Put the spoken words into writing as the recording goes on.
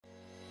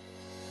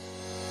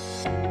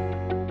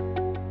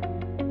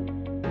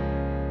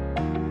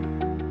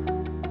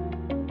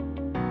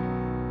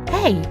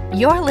Hey,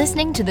 you're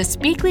listening to the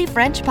Speakly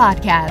French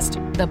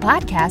Podcast, the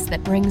podcast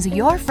that brings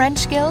your French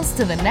skills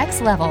to the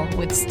next level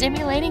with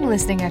stimulating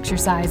listening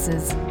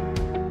exercises.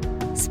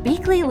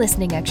 Speakly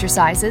listening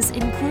exercises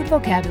include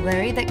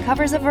vocabulary that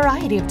covers a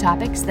variety of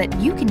topics that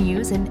you can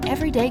use in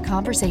everyday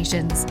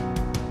conversations.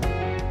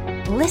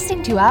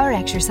 Listening to our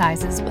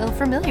exercises will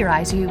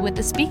familiarize you with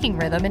the speaking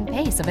rhythm and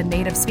pace of a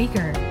native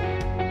speaker.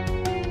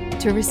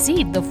 To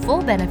receive the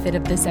full benefit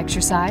of this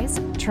exercise,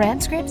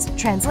 transcripts,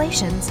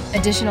 translations,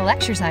 additional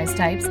exercise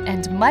types,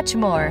 and much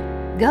more,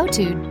 go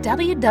to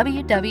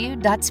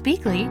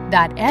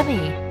www.speakly.me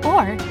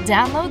or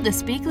download the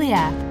Speakly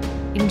app.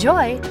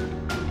 Enjoy!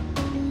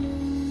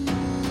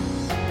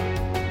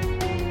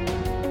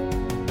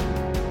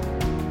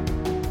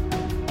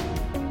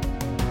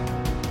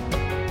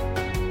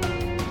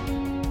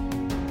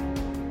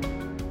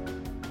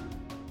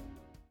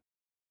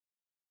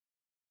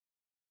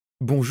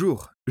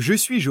 Bonjour, je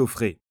suis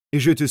Geoffrey et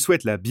je te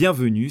souhaite la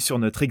bienvenue sur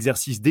notre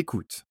exercice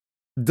d'écoute.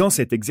 Dans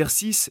cet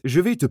exercice, je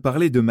vais te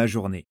parler de ma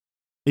journée.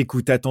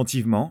 Écoute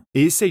attentivement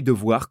et essaye de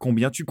voir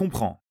combien tu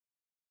comprends.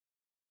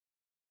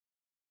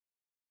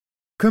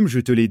 Comme je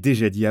te l'ai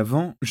déjà dit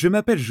avant, je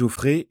m'appelle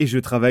Geoffrey et je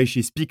travaille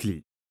chez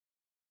Speakly.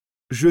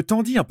 Je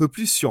t'en dis un peu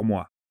plus sur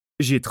moi.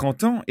 J'ai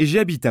 30 ans et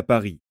j'habite à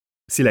Paris.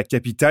 C'est la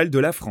capitale de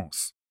la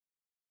France.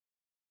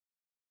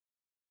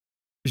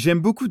 J'aime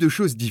beaucoup de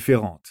choses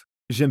différentes.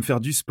 J'aime faire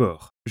du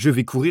sport, je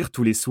vais courir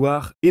tous les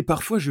soirs et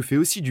parfois je fais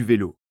aussi du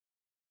vélo.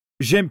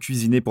 J'aime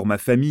cuisiner pour ma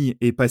famille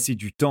et passer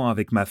du temps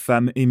avec ma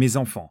femme et mes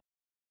enfants.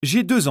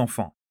 J'ai 2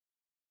 enfants.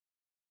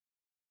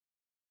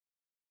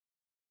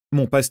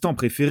 Mon passe-temps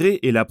préféré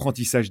est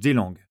l'apprentissage des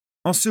langues.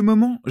 En ce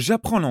moment,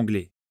 j'apprends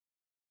l'anglais.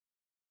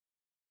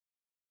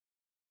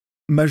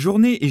 Ma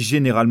journée est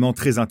généralement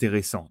très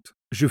intéressante.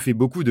 Je fais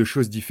beaucoup de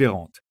choses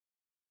différentes.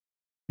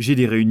 J'ai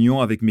des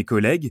réunions avec mes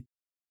collègues.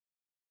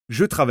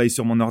 Je travaille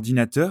sur mon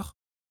ordinateur.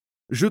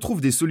 Je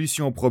trouve des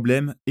solutions aux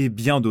problèmes et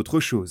bien d'autres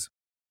choses.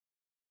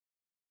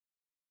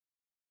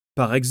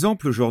 Par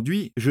exemple,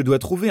 aujourd'hui, je dois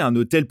trouver un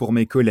hôtel pour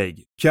mes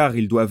collègues, car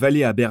ils doivent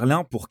aller à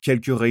Berlin pour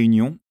quelques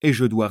réunions et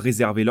je dois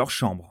réserver leur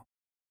chambre.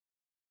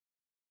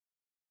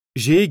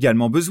 J'ai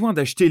également besoin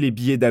d'acheter les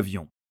billets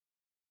d'avion.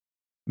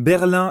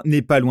 Berlin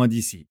n'est pas loin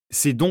d'ici,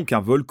 c'est donc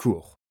un vol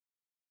court.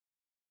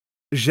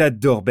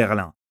 J'adore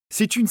Berlin,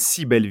 c'est une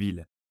si belle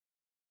ville.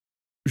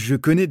 Je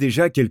connais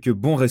déjà quelques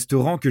bons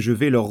restaurants que je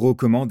vais leur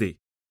recommander.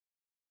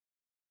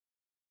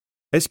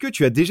 Est-ce que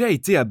tu as déjà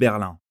été à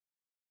Berlin?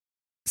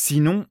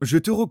 Sinon, je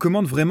te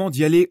recommande vraiment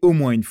d'y aller au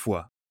moins une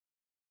fois.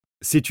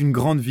 C'est une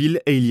grande ville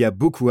et il y a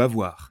beaucoup à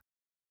voir.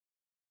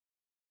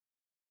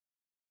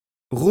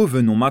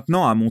 Revenons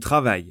maintenant à mon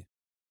travail.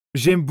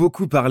 J'aime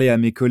beaucoup parler à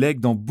mes collègues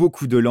dans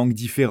beaucoup de langues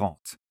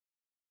différentes.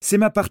 C'est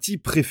ma partie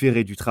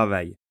préférée du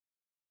travail.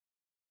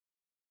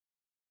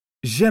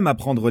 J'aime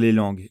apprendre les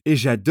langues et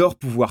j'adore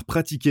pouvoir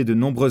pratiquer de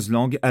nombreuses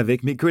langues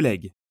avec mes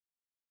collègues.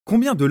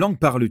 Combien de langues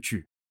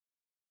parles-tu?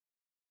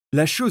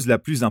 La chose la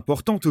plus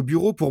importante au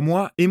bureau pour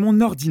moi est mon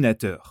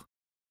ordinateur.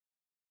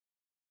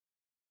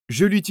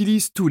 Je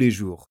l'utilise tous les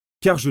jours,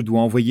 car je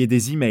dois envoyer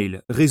des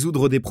emails,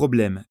 résoudre des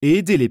problèmes et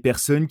aider les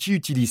personnes qui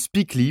utilisent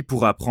Speakly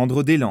pour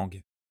apprendre des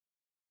langues.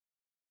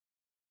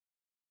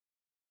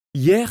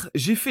 Hier,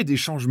 j'ai fait des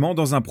changements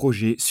dans un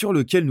projet sur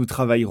lequel nous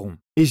travaillerons,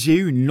 et j'ai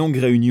eu une longue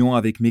réunion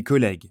avec mes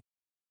collègues.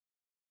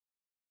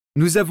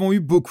 Nous avons eu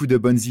beaucoup de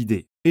bonnes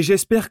idées, et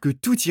j'espère que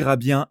tout ira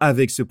bien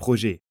avec ce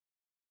projet.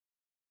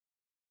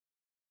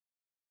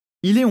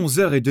 Il est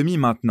 11h30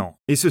 maintenant,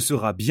 et ce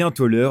sera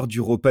bientôt l'heure du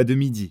repas de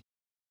midi.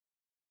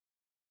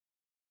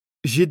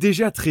 J'ai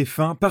déjà très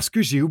faim parce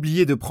que j'ai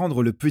oublié de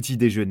prendre le petit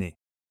déjeuner.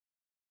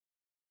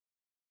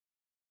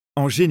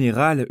 En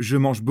général, je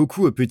mange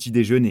beaucoup au petit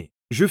déjeuner.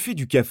 Je fais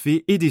du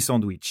café et des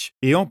sandwichs,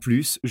 et en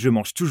plus, je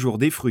mange toujours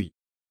des fruits.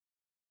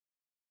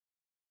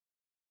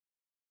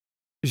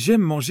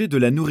 J'aime manger de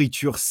la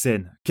nourriture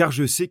saine, car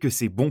je sais que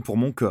c'est bon pour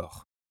mon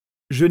corps.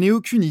 Je n'ai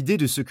aucune idée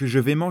de ce que je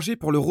vais manger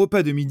pour le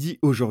repas de midi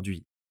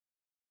aujourd'hui.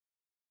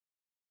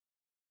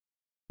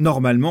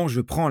 Normalement,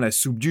 je prends la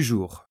soupe du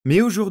jour,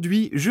 mais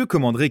aujourd'hui, je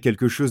commanderai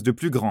quelque chose de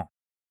plus grand.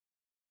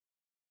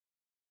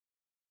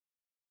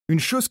 Une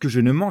chose que je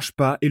ne mange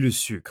pas est le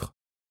sucre.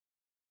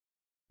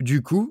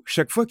 Du coup,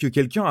 chaque fois que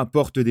quelqu'un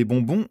apporte des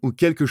bonbons ou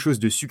quelque chose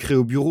de sucré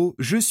au bureau,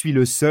 je suis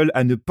le seul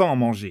à ne pas en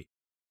manger.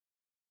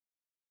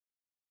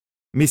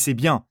 Mais c'est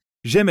bien,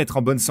 j'aime être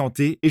en bonne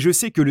santé et je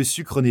sais que le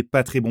sucre n'est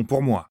pas très bon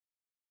pour moi.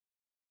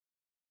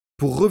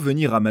 Pour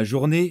revenir à ma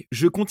journée,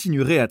 je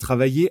continuerai à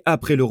travailler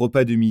après le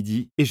repas de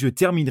midi et je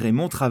terminerai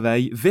mon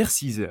travail vers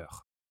 6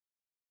 heures.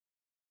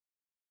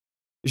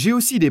 J'ai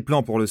aussi des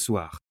plans pour le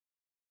soir.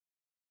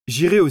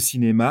 J'irai au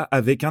cinéma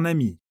avec un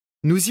ami.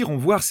 Nous irons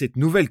voir cette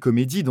nouvelle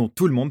comédie dont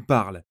tout le monde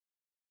parle.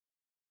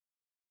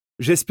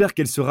 J'espère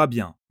qu'elle sera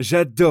bien.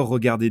 J'adore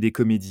regarder des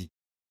comédies.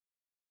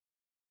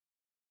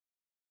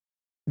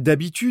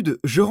 D'habitude,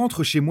 je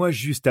rentre chez moi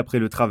juste après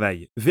le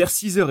travail, vers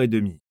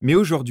 6h30, mais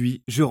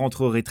aujourd'hui, je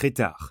rentrerai très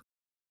tard.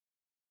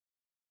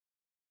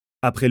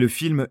 Après le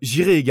film,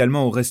 j'irai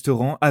également au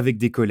restaurant avec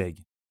des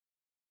collègues.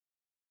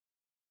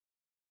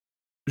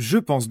 Je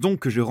pense donc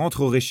que je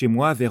rentrerai chez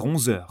moi vers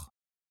 11 heures.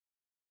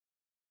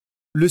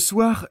 Le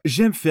soir,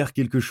 j'aime faire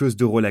quelque chose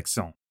de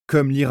relaxant,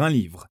 comme lire un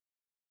livre.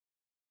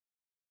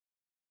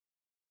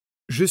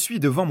 Je suis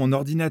devant mon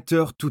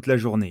ordinateur toute la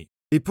journée,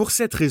 et pour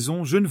cette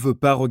raison, je ne veux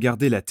pas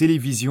regarder la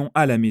télévision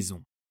à la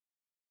maison.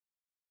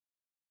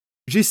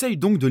 J'essaye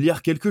donc de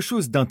lire quelque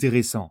chose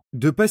d'intéressant,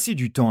 de passer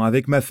du temps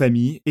avec ma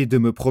famille et de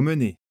me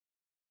promener.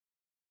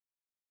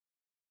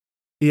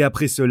 Et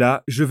après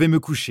cela, je vais me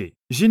coucher,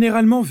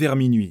 généralement vers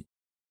minuit.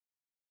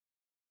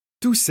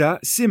 Tout ça,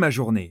 c'est ma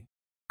journée.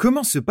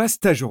 Comment se passe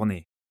ta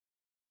journée?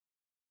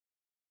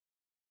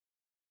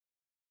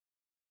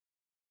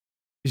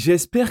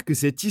 J'espère que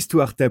cette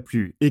histoire t'a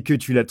plu et que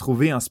tu l'as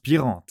trouvée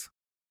inspirante.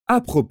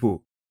 À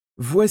propos,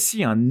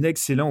 voici un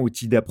excellent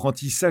outil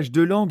d'apprentissage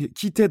de langue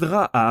qui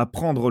t'aidera à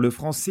apprendre le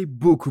français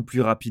beaucoup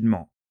plus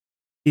rapidement.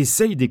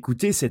 Essaye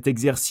d'écouter cet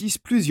exercice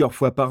plusieurs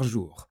fois par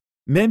jour,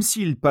 même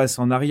s'il passe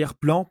en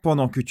arrière-plan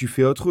pendant que tu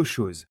fais autre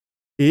chose,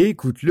 et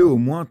écoute-le au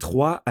moins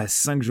 3 à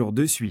 5 jours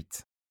de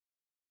suite.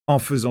 En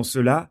faisant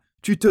cela,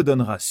 tu te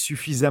donneras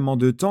suffisamment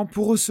de temps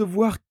pour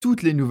recevoir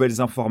toutes les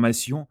nouvelles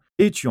informations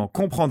et tu en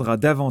comprendras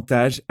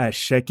davantage à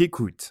chaque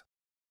écoute.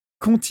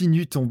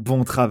 Continue ton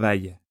bon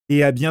travail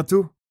et à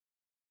bientôt!